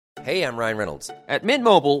Hey, I'm Ryan Reynolds. At Mint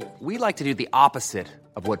Mobile, we like to do the opposite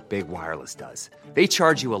of what Big Wireless does. They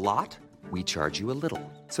charge you a lot, we charge you a little.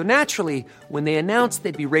 So naturally, when they announced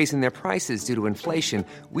they'd be raising their prices due to inflation,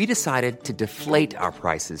 we decided to deflate our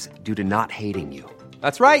prices due to not hating you.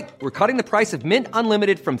 That's right. We're cutting the price of Mint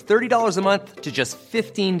Unlimited from $30 a month to just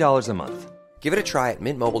 $15 a month. Give it a try at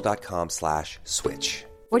mintmobile.com/switch.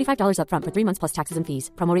 $45 up front for 3 months plus taxes and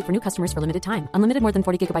fees. Promo rate for new customers for limited time. Unlimited more than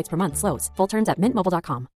 40 gigabytes per month. Slows full terms at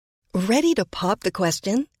mintmobile.com. Ready to pop the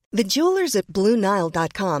question? The jewelers at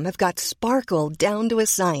BlueNile.com have got sparkle down to a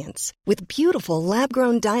science with beautiful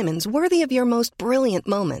lab-grown diamonds worthy of your most brilliant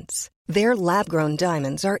moments. Their lab-grown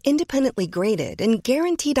diamonds are independently graded and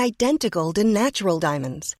guaranteed identical to natural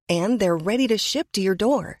diamonds, and they're ready to ship to your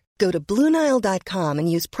door. Go to BlueNile.com and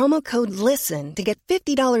use promo code LISTEN to get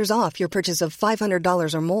 $50 off your purchase of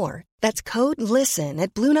 $500 or more. That's code LISTEN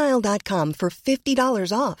at BlueNile.com for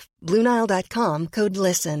 $50 off. BlueNile.com, code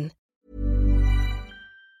LISTEN.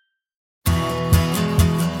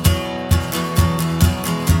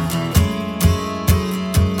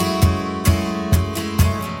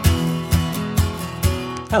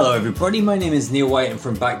 Hello everybody, my name is Neil White and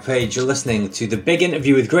from Backpage you're listening to the big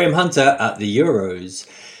interview with Graham Hunter at the Euros.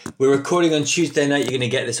 We're recording on Tuesday night, you're going to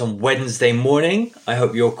get this on Wednesday morning. I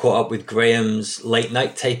hope you're caught up with Graham's late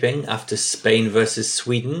night taping after Spain versus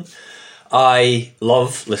Sweden. I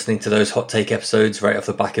love listening to those hot take episodes right off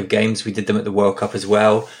the back of games. We did them at the World Cup as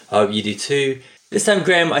well. I hope you do too. This time,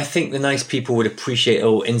 Graham, I think the nice people would appreciate a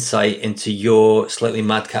little insight into your slightly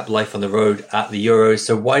madcap life on the road at the Euros.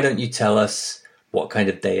 So why don't you tell us what kind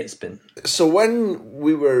of day it's been? So when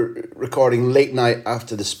we were recording late night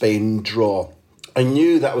after the Spain draw, I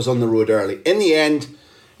knew that I was on the road early. In the end,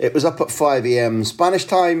 it was up at 5 a.m. Spanish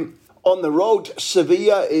time. On the road,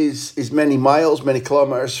 Sevilla is many miles, many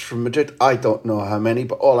kilometres from Madrid. I don't know how many,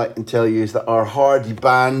 but all I can tell you is that our hardy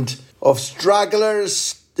band of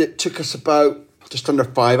stragglers, it took us about just under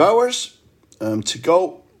 5 hours to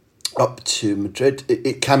go up to Madrid.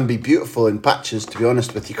 It can be beautiful in patches, to be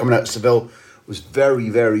honest with you. Coming out of Seville was very,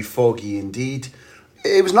 very foggy indeed.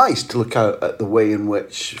 It was nice to look out at the way in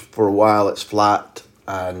which, for a while, it's flat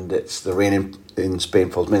and it's the rain in Spain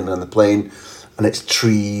falls mainly on the plain, and it's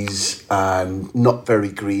trees and not very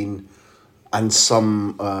green and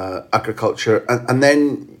some agriculture. And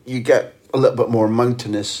then you get a little bit more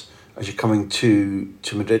mountainous as you're coming to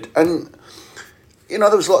Madrid. And, you know,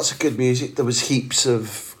 there was lots of good music. There was heaps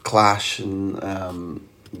of Clash and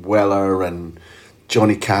Weller and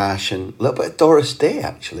Johnny Cash and a little bit of Doris Day,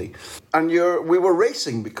 actually. And we were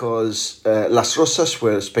racing because Las Rosas,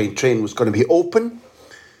 where the Spain train, was going to be open.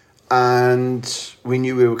 And we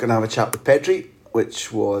knew we were going to have a chat with Pedri,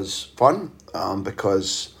 which was fun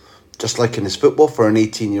because just like in his football, for an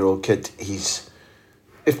 18-year-old kid, he's,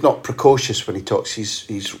 if not precocious when he talks,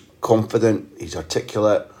 he's confident, he's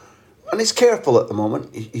articulate, and he's careful at the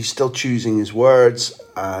moment. He's still choosing his words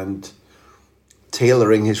and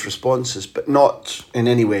tailoring his responses, but not in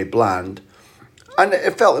any way bland. And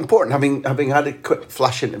it felt important, having had a quick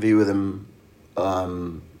flash interview with him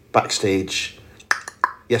backstage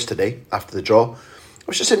yesterday after the draw. I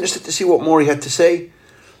was just interested to see what more he had to say.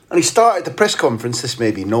 And he started the press conference, this may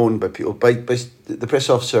be known by people, by the press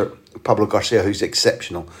officer, Pablo Garcia, who's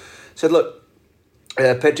exceptional, said, look,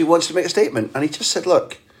 Pedri wants to make a statement. And he just said,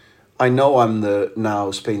 look, I know I'm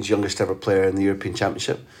now Spain's youngest ever player in the European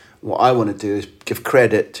Championship. What I want to do is give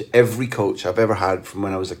credit to every coach I've ever had from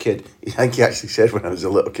when I was a kid. I think he actually said when I was a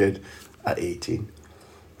little kid at 18.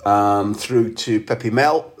 Through to Pepe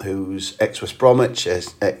Mel, who's ex-West Bromwich,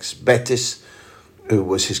 ex-Betis, who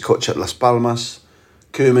was his coach at Las Palmas.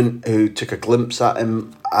 Koeman, who took a glimpse at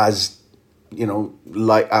him as, you know,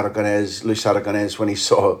 like Luis Aragonés, when he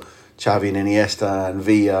saw Xavi and Iniesta and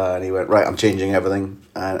Villa, and he went, right, I'm changing everything.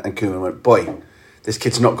 And Koeman went, boy, this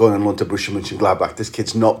kid's not going on loan to Borussia Mönchengladbach. This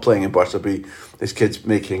kid's not playing in Barca B. This kid's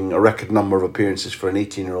making a record number of appearances for an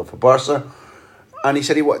 18-year-old for Barca. And he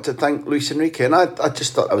said he wanted to thank Luis Enrique. And I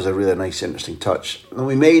just thought that was a really nice, interesting touch. And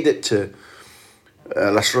we made it to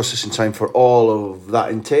Las Rosas in time for all of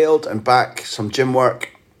that entailed, and back, some gym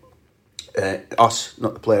work, us,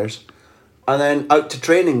 not the players. And then out to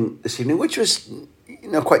training this evening, which was,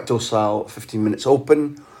 you know, quite docile, 15 minutes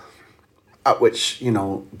open, at which, you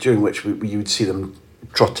know, during which you would see them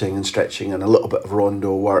trotting and stretching and a little bit of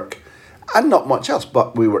rondo work and not much else.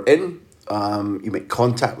 But we were in, you make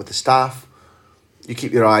contact with the staff, you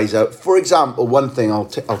keep your eyes out. For example, one thing I'll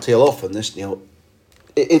tail off on this, Neil,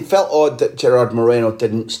 it felt odd that Gerard Moreno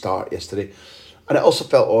didn't start yesterday, and it also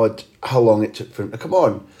felt odd how long it took for him to come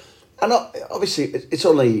on. And obviously it's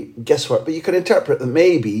only guesswork, but you can interpret that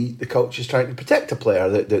maybe the coach is trying to protect a player,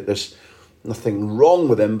 that there's nothing wrong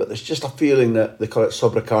with him, but there's just a feeling that they call it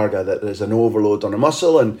sobrecarga, that there's an overload on a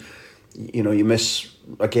muscle, and you miss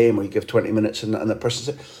a game or you give 20 minutes and the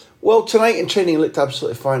person says, well, tonight in training he looked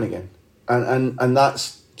absolutely fine again. And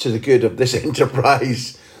that's to the good of this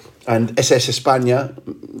enterprise and SS España,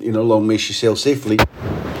 long may she sail safely,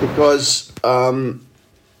 because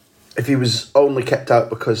if he was only kept out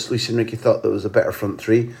because Luis Enrique thought there was a better front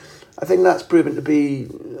three, I think that's proven to be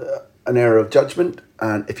an error of judgment.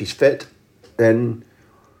 And if he's fit, then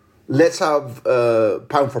let's have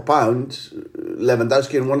pound for pound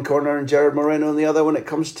Lewandowski in one corner and Gerard Moreno in the other when it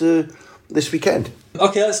comes to this weekend.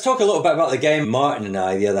 Okay, let's talk a little bit about the game. Martin and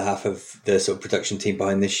I, the other half of the sort of production team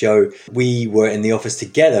behind this show, we were in the office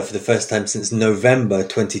together for the first time since November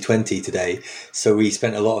 2020 today. So we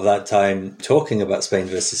spent a lot of that time talking about Spain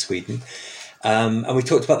versus Sweden. And we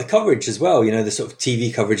talked about the coverage as well, the sort of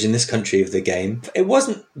TV coverage in this country of the game. It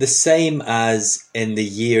wasn't the same as in the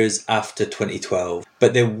years after 2012,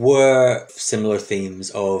 but there were similar themes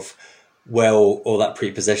of, well, all that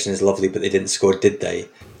pre-possession is lovely, but they didn't score, did they?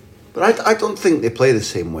 But I don't think they play the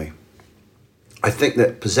same way. I think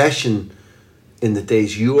that possession in the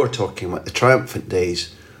days you're talking about, the triumphant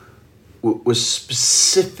days, was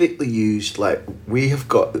specifically used like we've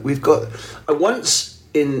got. Once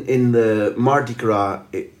in the Mardi Gras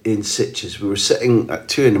in Sitges, we were sitting at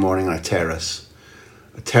 2 a.m. on a terrace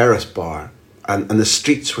bar, and the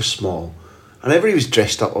streets were small, and everybody was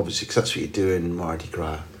dressed up, obviously, because that's what you do in Mardi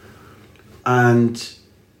Gras. And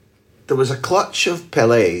there was a clutch of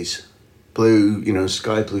Pelés, blue,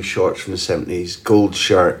 sky blue shorts from the 70s, gold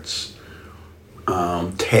shirts,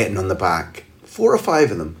 10 on the back. 4 or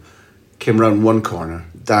 5 of them came round one corner,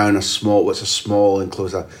 down a small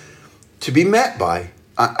enclosed, to be met by,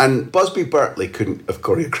 and Busby Berkeley couldn't have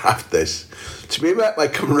choreographed this, to be met by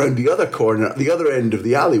coming around the other corner, at the other end of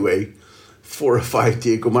the alleyway, 4 or 5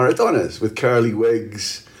 Diego Maradonas with curly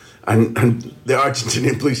wigs and the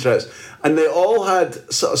Argentinian blue stripes. And they all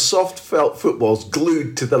had sort of soft felt footballs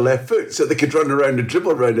glued to their left foot so they could run around and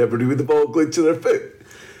dribble around everybody with the ball glued to their foot.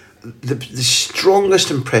 The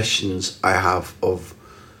strongest impressions I have of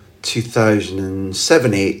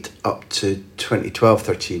 2007-8 up to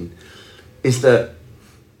 2012-13 is that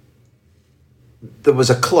there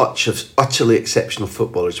was a clutch of utterly exceptional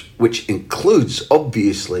footballers, which includes,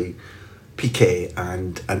 obviously, Piqué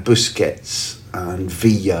and Busquets and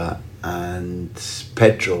Villa and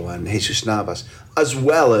Pedro and Jesus Navas, as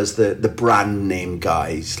well as the brand name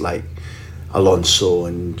guys like Alonso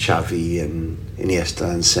and Xavi and Iniesta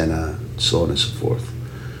and Senna, so on and so forth.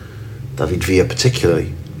 David Villa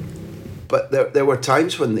particularly. But there were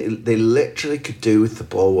times when they literally could do with the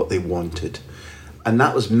ball what they wanted. And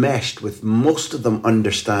that was meshed with most of them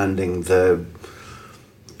understanding the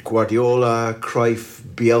Guardiola, Cruyff,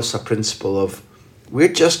 Bielsa principle of, we're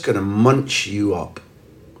just going to munch you up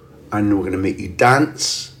and we're going to make you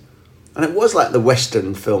dance. And it was like the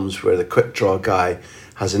Western films where the quick draw guy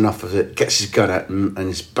has enough of it, gets his gun out and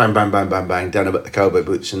it's bang, bang, bang, bang, bang, down about the cowboy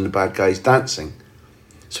boots and the bad guy's dancing.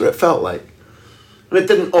 That's what it felt like. And it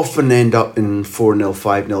didn't often end up in 4-0,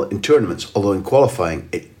 5-0 in tournaments, although in qualifying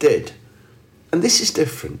it did. And this is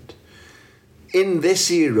different. In this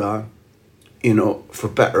era, for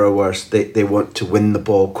better or worse, they want to win the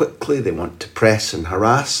ball quickly, they want to press and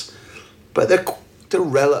harass, but they're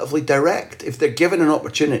relatively direct. If they're given an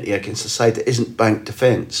opportunity against a side that isn't banked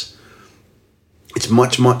defence, it's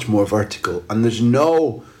much, much more vertical, and there's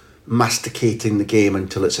no masticating the game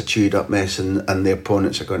until it's a chewed up mess and the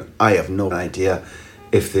opponents are going, I have no idea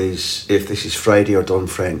if this is Friday or Don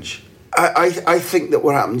French. I think that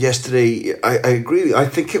what happened yesterday, I agree. I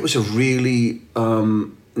think it was a really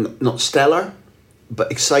not stellar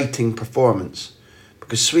but exciting performance,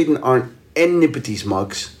 because Sweden aren't anybody's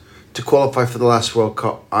mugs. To qualify for the last World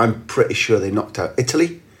Cup, I'm pretty sure they knocked out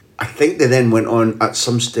Italy. I think they then went on at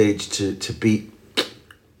some stage to beat,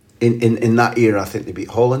 in that era, I think they beat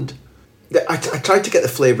Holland. I tried to get the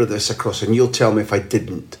flavour of this across, and you'll tell me if I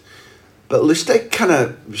didn't. But Lustig kind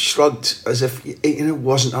of shrugged as if it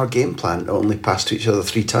wasn't our game plan. It only passed to each other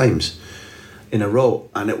 3 times in a row,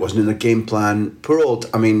 and it wasn't in a game plan. Poor old,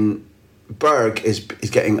 Berg is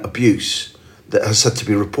getting abuse that has had to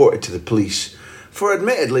be reported to the police for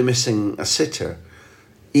admittedly missing a sitter.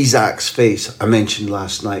 Isak's face, I mentioned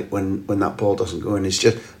last night when that ball doesn't go in, is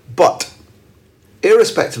just... But,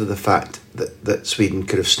 irrespective of the fact that Sweden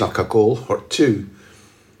could have snuck a goal or 2,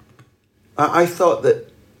 I thought that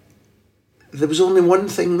there was only one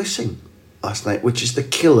thing missing last night, which is the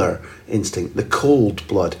killer instinct, the cold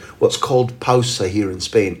blood, what's called pausa here in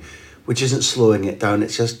Spain, which isn't slowing it down,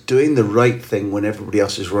 it's just doing the right thing when everybody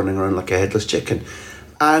else is running around like a headless chicken.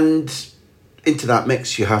 And into that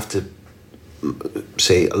mix, you have to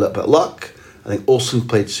say, a little bit of luck. I think Olsen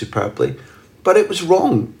played superbly. But it was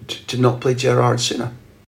wrong to not play Gerard sooner.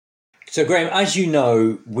 So, Graham, as you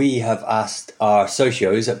know, we have asked our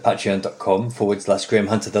socios at patreon.com/Graham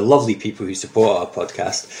Hunter, the lovely people who support our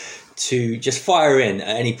podcast, to just fire in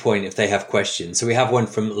at any point if they have questions. So we have one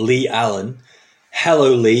from Lee Allen.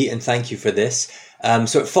 Hello, Lee, and thank you for this.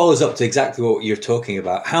 So it follows up to exactly what you're talking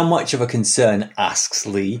about. How much of a concern, asks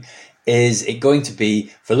Lee, is it going to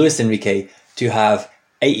be for Luis Enrique to have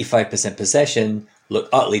 85% possession, look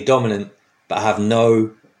utterly dominant, but have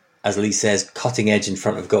no, as Lee says, cutting edge in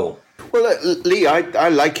front of goal? Well, Lee, I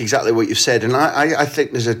like exactly what you've said, and I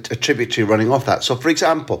think there's a tributary running off that. So, for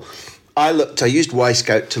example, I used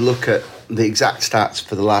Y-Scout to look at the exact stats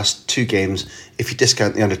for the last 2 games, if you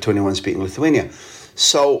discount the under-21s beating Lithuania.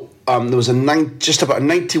 So there was just about a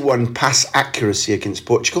 91 pass accuracy against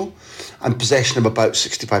Portugal and possession of about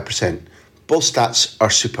 65%. Both stats are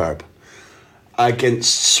superb.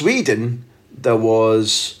 Against Sweden, there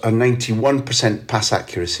was a 91% pass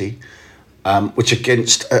accuracy, which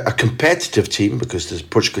against a competitive team, because the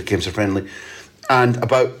Portugal games are friendly, and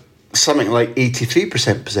about something like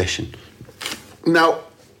 83% possession. Now,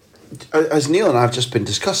 as Neil and I have just been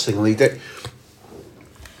discussing, Lee, they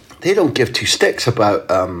don't give 2 sticks about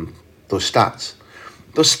those stats.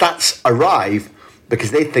 Those stats arrive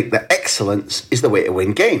because they think that excellence is the way to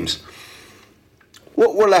win games.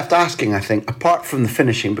 What we're left asking, I think, apart from the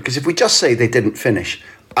finishing, because if we just say they didn't finish,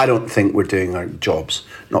 I don't think we're doing our jobs.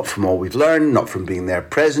 Not from all we've learned, not from being there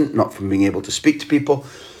present, not from being able to speak to people.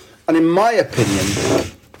 And in my opinion,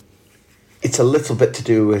 it's a little bit to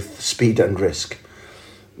do with speed and risk.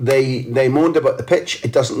 They moaned about the pitch.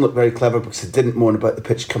 It doesn't look very clever because they didn't moan about the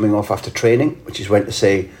pitch coming off after training, which is when to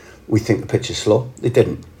say, we think the pitch is slow. They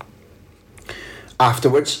didn't.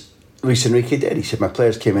 Afterwards, Luis Enrique did. He said, my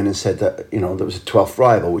players came in and said that, there was a 12th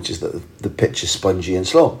rival, which is that the pitch is spongy and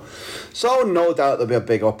slow. So no doubt there'll be a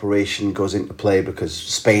big operation goes into play because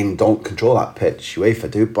Spain don't control that pitch, UEFA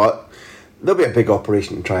do, but there'll be a big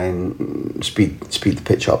operation to try and speed the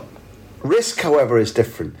pitch up. Risk, however, is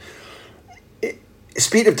different.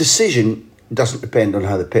 Speed of decision doesn't depend on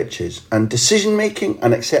how the pitch is. And decision-making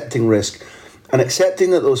and accepting risk and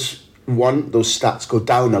accepting that those stats go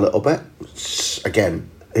down a little bit. Again,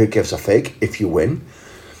 who gives a fig if you win?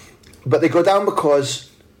 But they go down because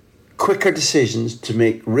quicker decisions to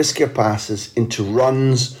make riskier passes into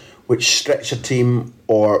runs which stretch a team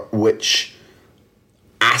or which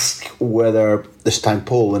ask whether, this time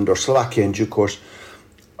Poland or Slovakia in due course,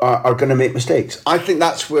 are going to make mistakes. I think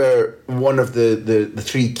that's where one of the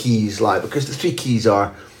 3 keys lie, because the 3 keys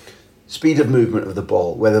are speed of movement of the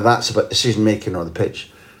ball, whether that's about decision making or the pitch.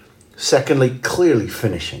 Secondly, clearly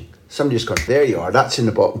finishing. Somebody just gone, there you are, that's in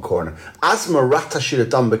the bottom corner. As Morata should have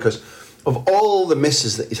done, because of all the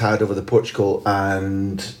misses that he's had over the Portugal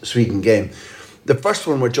and Sweden game, the first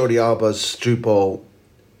one where Jordi Alba's through ball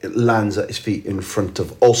lands at his feet in front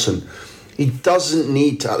of Olsen. He doesn't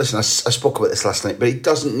need to, listen, I spoke about this last night, but he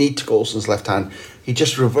doesn't need to go Olsen's left hand. He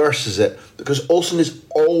just reverses it because Olsen is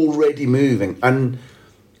already moving. And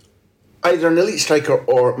either an elite striker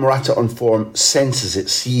or Morata on form senses it,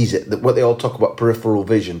 sees it, that what they all talk about, peripheral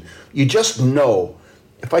vision. You just know,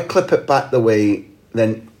 if I clip it back the way,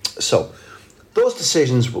 then... So, those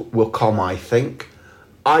decisions will come, I think.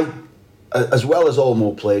 As well as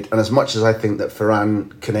Olmo played, and as much as I think that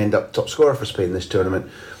Ferran can end up top scorer for Spain this tournament,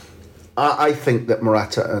 I think that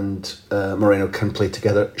Morata and Moreno can play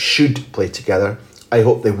together, should play together. I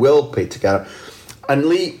hope they will play together. And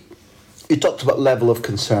Lee, you talked about level of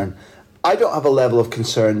concern. I don't have a level of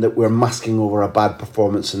concern that we're masking over a bad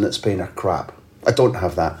performance and that Spain are crap. I don't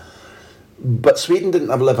have that. But Sweden didn't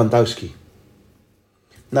have Lewandowski.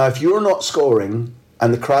 Now, if you're not scoring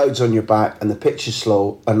and the crowd's on your back and the pitch is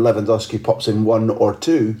slow and Lewandowski pops in 1 or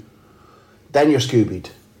 2, then you're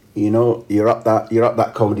Scoobied. You're up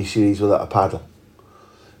that comedy series without a paddle.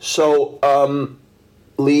 So,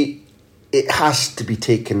 Lee, it has to be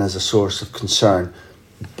taken as a source of concern.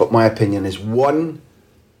 But my opinion is 1,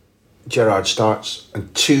 Gerard starts,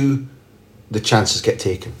 and 2, the chances get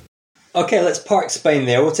taken. Okay, let's park Spain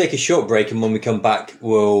there. We'll take a short break, and when we come back,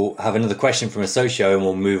 we'll have another question from a socio, and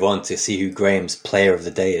we'll move on to see who Graham's player of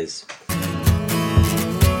the day is.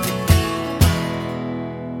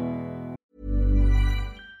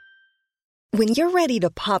 When you're ready to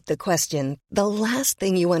pop the question, the last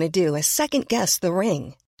thing you want to do is second-guess the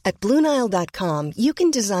ring. At BlueNile.com, you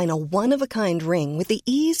can design a one-of-a-kind ring with the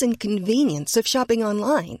ease and convenience of shopping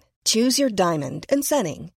online. Choose your diamond and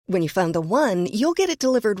setting. When you find the one, you'll get it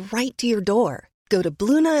delivered right to your door. Go to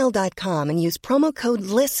BlueNile.com and use promo code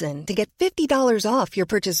LISTEN to get $50 off your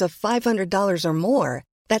purchase of $500 or more.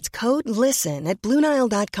 That's code LISTEN at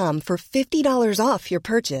BlueNile.com for $50 off your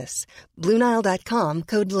purchase. BlueNile.com,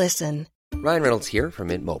 code LISTEN. Ryan Reynolds here from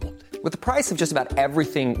Mint Mobile. With the price of just about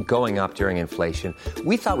everything going up during inflation,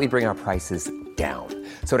 we thought we'd bring our prices down.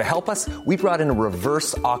 So to help us, we brought in a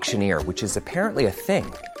reverse auctioneer, which is apparently a thing.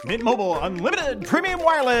 Mint Mobile Unlimited Premium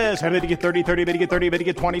Wireless. How to get 30, 30, bit to get 30, bit to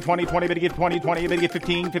get 20, 20, 20, bit to get 20, 20, bit to get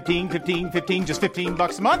 15, 15, 15, 15, just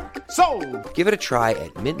 $15 a month? Sold! Give it a try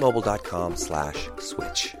at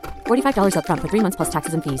mintmobile.com/switch. $45 up front for 3 months plus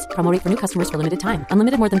taxes and fees. Promo rate for new customers for limited time.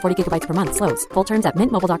 Unlimited more than 40 gigabytes per month. Slows full terms at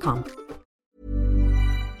mintmobile.com.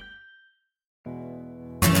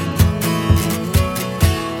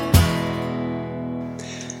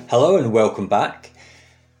 Hello and welcome back.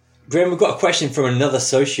 Graham, we've got a question from another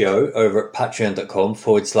socio over at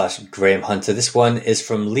patreon.com/Graham Hunter. This one is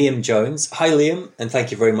from Liam Jones. Hi Liam, and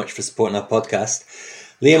thank you very much for supporting our podcast.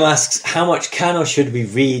 Liam asks, how much can or should we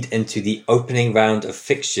read into the opening round of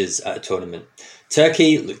fixtures at a tournament?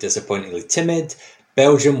 Turkey looked disappointingly timid.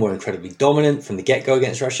 Belgium were incredibly dominant from the get-go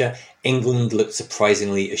against Russia. England looked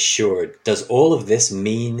surprisingly assured. Does all of this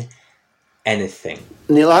mean anything?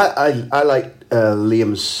 Neil, I like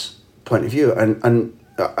Liam's point of view, and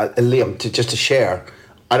Liam, just to share,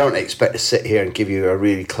 I don't expect to sit here and give you a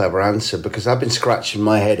really clever answer because I've been scratching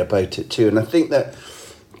my head about it too, and I think that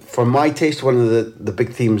for my taste, one of the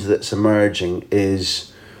big themes that's emerging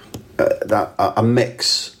is that a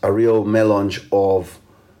mix, a real melange of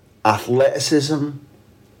athleticism,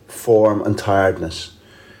 form and tiredness,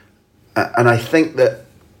 and I think that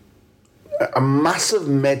a massive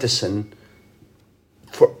medicine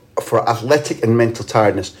for athletic and mental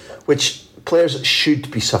tiredness, which players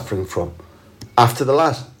should be suffering from after the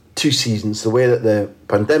last 2 seasons, the way that the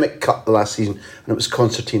pandemic cut the last season and it was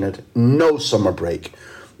concertinaed, no summer break,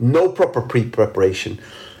 no proper pre-preparation.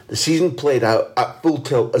 The season played out at full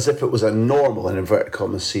tilt as if it was a normal, in inverted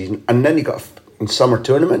commas, season, and then you got a summer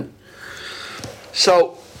tournament.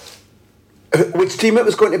 So, which team it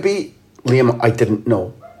was going to be, Liam, I didn't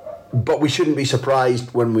know. But we shouldn't be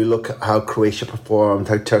surprised when we look at how Croatia performed,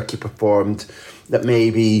 how Turkey performed, that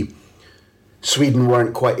maybe Sweden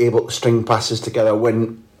weren't quite able to string passes together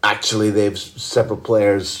when actually they've several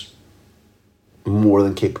players more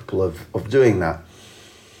than capable of doing that.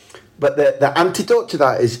 But the antidote to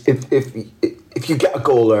that is if you get a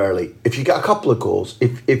goal early, if you get a couple of goals,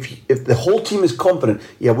 if the whole team is confident,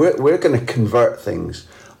 yeah, we're going to convert things,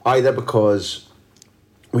 either because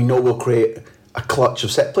we know we'll create a clutch of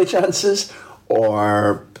set play chances,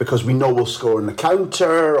 or because we know we'll score in the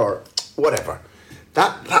counter, or whatever.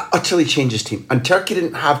 That utterly changes team. And Turkey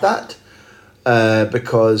didn't have that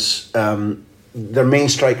because their main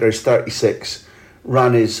striker is 36,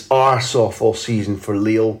 ran his arse off all season for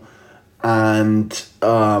Lille, and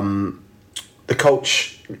the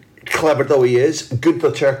coach, clever though he is, good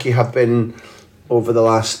though Turkey have been over the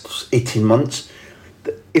last 18 months,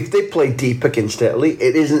 if they play deep against Italy,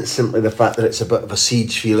 it isn't simply the fact that it's a bit of a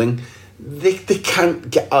siege feeling. They can't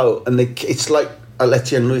get out, and it's like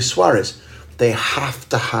Atleti and Luis Suarez. They have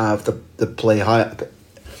to have the play high.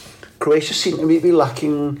 Croatia seem to be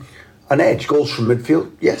lacking an edge. Goals from midfield,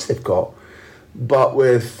 yes, they've got, but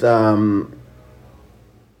with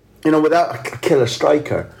without a killer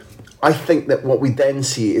striker, I think that what we then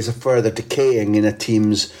see is a further decaying in a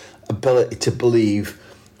team's ability to believe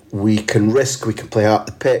we can risk, we can play out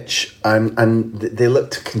the pitch, and they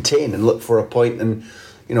look to contain and look for a point and,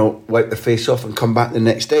 wipe their face off and come back the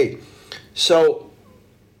next day. So,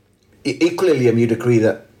 equally, Liam, you'd agree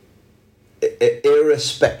that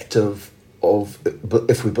irrespective of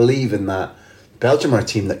if we believe in that, Belgium are a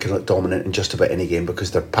team that can look dominant in just about any game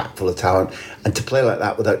because they're packed full of talent, and to play like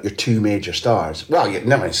that without your 2 major stars, well, you're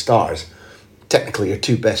never stars, technically your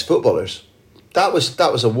 2 best footballers, that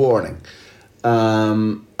was a warning.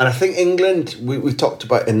 And I think England, we talked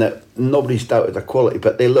about in that nobody's doubted their quality,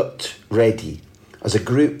 but they looked ready. As a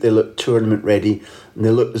group, they looked tournament ready, and they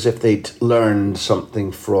looked as if they'd learned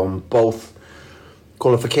something from both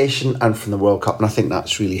qualification and from the World Cup, and I think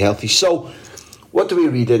that's really healthy. So, what do we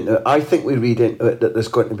read into it? I think we read into it that there's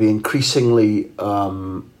going to be increasingly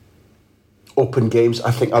open games. I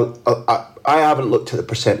think I haven't looked at the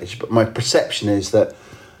percentage, but my perception is that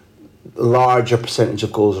larger percentage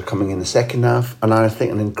of goals are coming in the second half, and I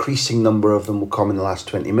think an increasing number of them will come in the last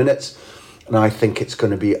 20 minutes, and I think it's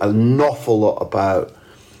going to be an awful lot about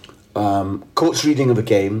coach reading of a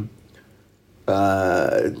game,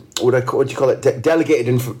 what do you call it,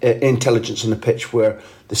 delegated intelligence on the pitch, where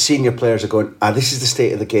the senior players are going, this is the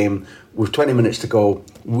state of the game, we've 20 minutes to go,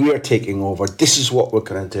 we're taking over, this is what we're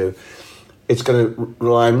going to do. it's going to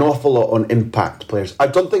rely an awful lot on impact players. I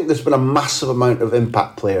don't think there's been a massive amount of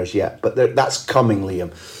impact players yet, but that's coming,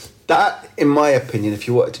 Liam. That, in my opinion, if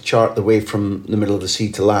you wanted to chart the way from the middle of the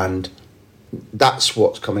sea to land, that's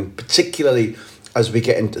what's coming, particularly as we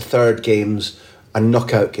get into third games and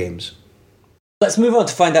knockout games. Let's move on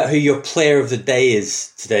to find out who your player of the day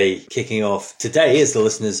is today. Kicking off today, as the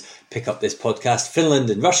listeners pick up this podcast, Finland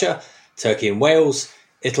and Russia, Turkey and Wales,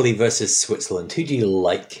 Italy versus Switzerland. Who do you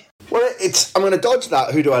like? Well, I'm going to dodge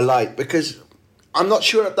that. Who do I like? Because I'm not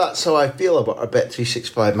sure if that's how I feel about our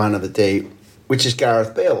Bet365 man of the day, which is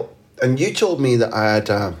Gareth Bale. And you told me that I had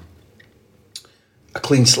a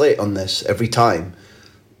clean slate on this every time.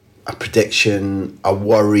 A prediction, a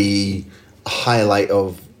worry, a highlight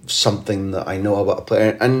of something that I know about a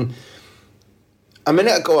player. And a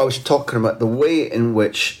minute ago I was talking about the way in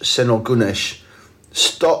which Şenol Güneş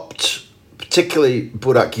stopped particularly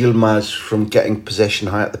Burak Yilmaz from getting possession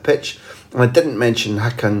high at the pitch. And I didn't mention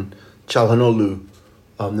Hakan Çalhanoğlu,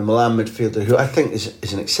 the Milan midfielder, who I think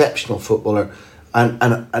is an exceptional footballer,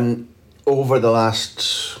 and over the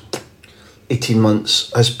last 18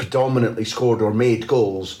 months has predominantly scored or made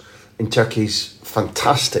goals in Turkey's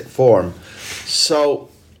fantastic form. So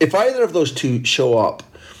if either of those two show up,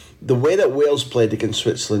 the way that Wales played against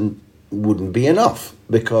Switzerland wouldn't be enough,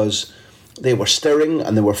 because they were stirring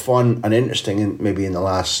and they were fun and interesting maybe in the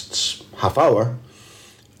last half hour.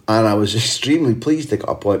 And I was extremely pleased they got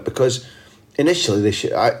a point, because initially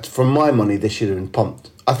for my money, they should have been pumped.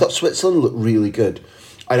 I thought Switzerland looked really good.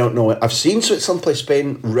 I don't know. I've seen Switzerland play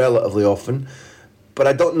Spain relatively often, but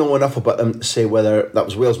I don't know enough about them to say whether that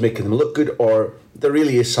was Wales making them look good or there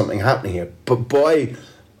really is something happening here. But boy,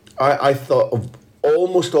 I thought of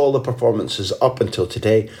almost all the performances up until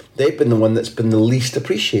today, they've been the one that's been the least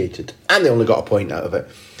appreciated. And they only got a point out of it.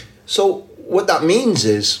 So what that means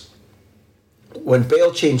is, when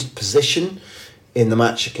Bale changed position in the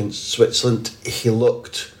match against Switzerland, he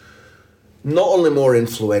looked not only more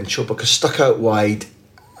influential, because stuck out wide,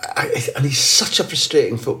 and he's such a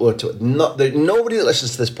frustrating footballer to it. Nobody that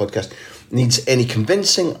listens to this podcast needs any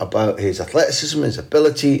convincing about his athleticism, his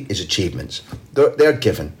ability, his achievements. They're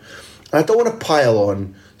given. And I don't want to pile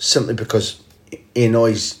on simply because he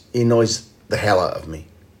annoys the hell out of me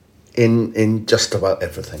in just about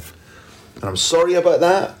everything. And I'm sorry about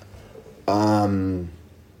that.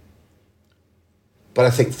 But I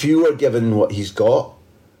think few are given what he's got,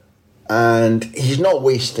 and he's not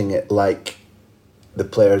wasting it like the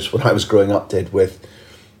players when I was growing up did, with,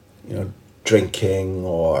 drinking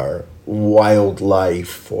or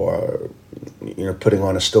wildlife, or putting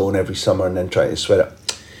on a stone every summer and then trying to sweat it.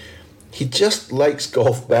 He just likes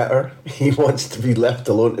golf better. He wants to be left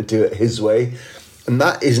alone to do it his way, and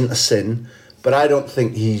that isn't a sin. But I don't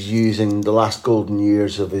think he's using the last golden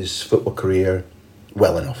years of his football career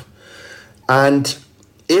well enough. And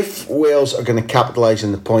if Wales are going to capitalise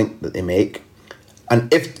on the point that they make,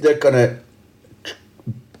 and if they're going to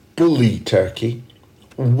bully Turkey,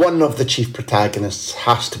 one of the chief protagonists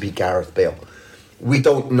has to be Gareth Bale. We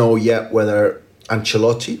don't know yet whether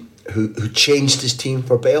Ancelotti, who changed his team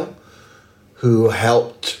for Bale, who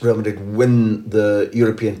helped Real Madrid win the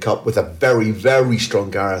European Cup with a very, very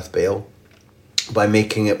strong Gareth Bale, by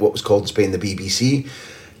making it what was called in Spain the BBC,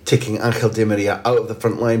 taking Angel Di Maria out of the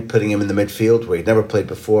front line, putting him in the midfield where he'd never played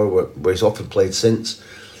before, where he's often played since,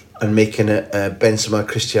 and making it Benzema,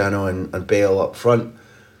 Cristiano and Bale up front.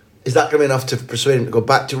 Is that going to be enough to persuade him to go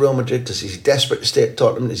back to Real Madrid? Is he desperate to stay at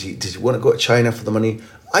Tottenham? Does he want to go to China for the money?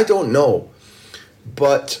 I don't know.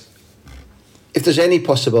 But if there's any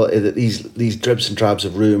possibility that these dribs and drabs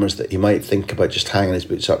of rumours that he might think about just hanging his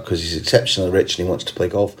boots up because he's exceptionally rich and he wants to play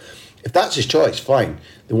golf, if that's his choice, fine.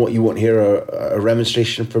 Then what you won't hear a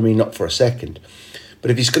remonstration from me, not for a second. But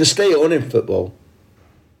if he's going to stay on in football,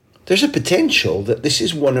 there's a potential that this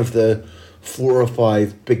is one of the 4 or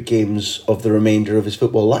 5 big games of the remainder of his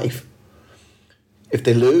football life. If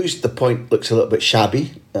they lose, the point looks a little bit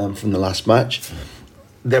shabby from the last match.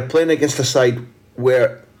 They're playing against a side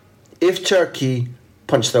where, if Turkey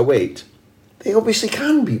punch their weight, they obviously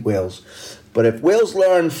can beat Wales. But if Wales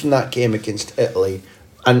learn from that game against Italy,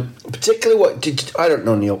 and particularly I don't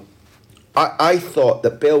know, Neil, I thought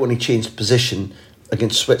that Bale, when he changed position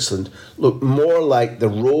against Switzerland, looked more like the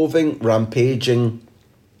roving, rampaging,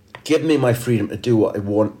 give me my freedom to do what I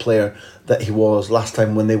want player that he was last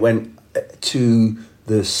time when they went to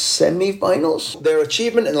the semi-finals. Their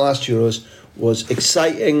achievement in the last Euros was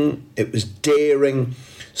exciting, it was daring.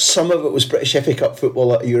 Some of it was British FA Cup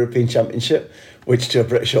football at a European Championship, which to a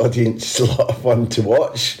British audience is a lot of fun to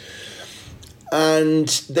watch. And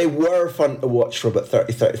they were fun to watch for about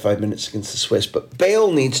 30-35 minutes against the Swiss. But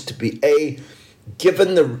Bale needs to be,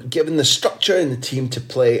 given the structure in the team to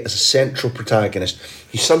play as a central protagonist.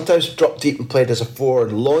 He sometimes dropped deep and played as a forward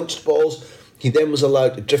and launched balls. He then was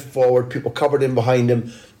allowed to drift forward, people covered in behind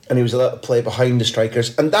him, and he was allowed to play behind the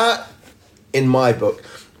strikers. And that, in my book,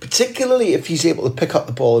 particularly if he's able to pick up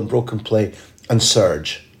the ball in broken play and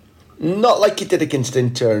surge, not like he did against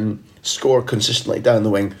Inter and score consistently down the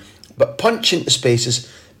wing, but punch into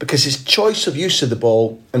spaces, because his choice of use of the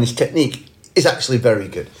ball and his technique is actually very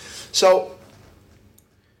good. So,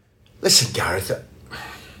 listen, Gareth,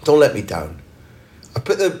 don't let me down. I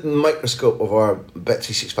put the microscope of our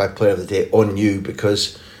Bet365 Player of the Day on you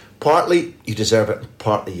because partly you deserve it and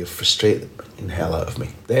partly you've frustrated the hell out of me.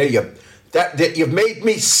 There you've made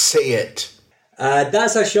me say it.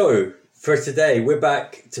 That's our show for today. We're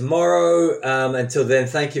back tomorrow. Until then,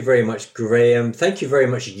 thank you very much, Graham. Thank you very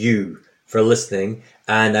much, you, for listening.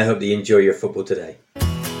 And I hope that you enjoy your football today.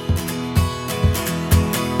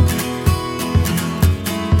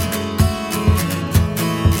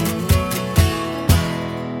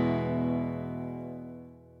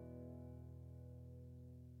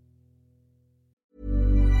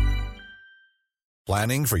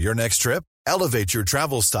 Planning for your next trip? Elevate your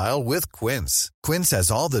travel style with Quince. Quince has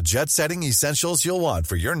all the jet-setting essentials you'll want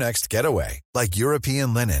for your next getaway, like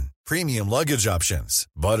European linen, premium luggage options,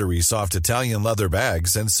 buttery soft Italian leather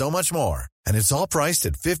bags, and so much more. And it's all priced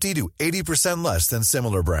at 50 to 80% less than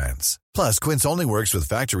similar brands. Plus, Quince only works with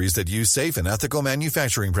factories that use safe and ethical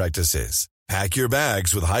manufacturing practices. Pack your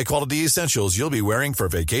bags with high-quality essentials you'll be wearing for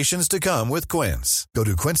vacations to come with Quince. Go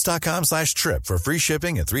to quince.com/trip for free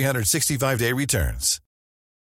shipping and 365-day returns.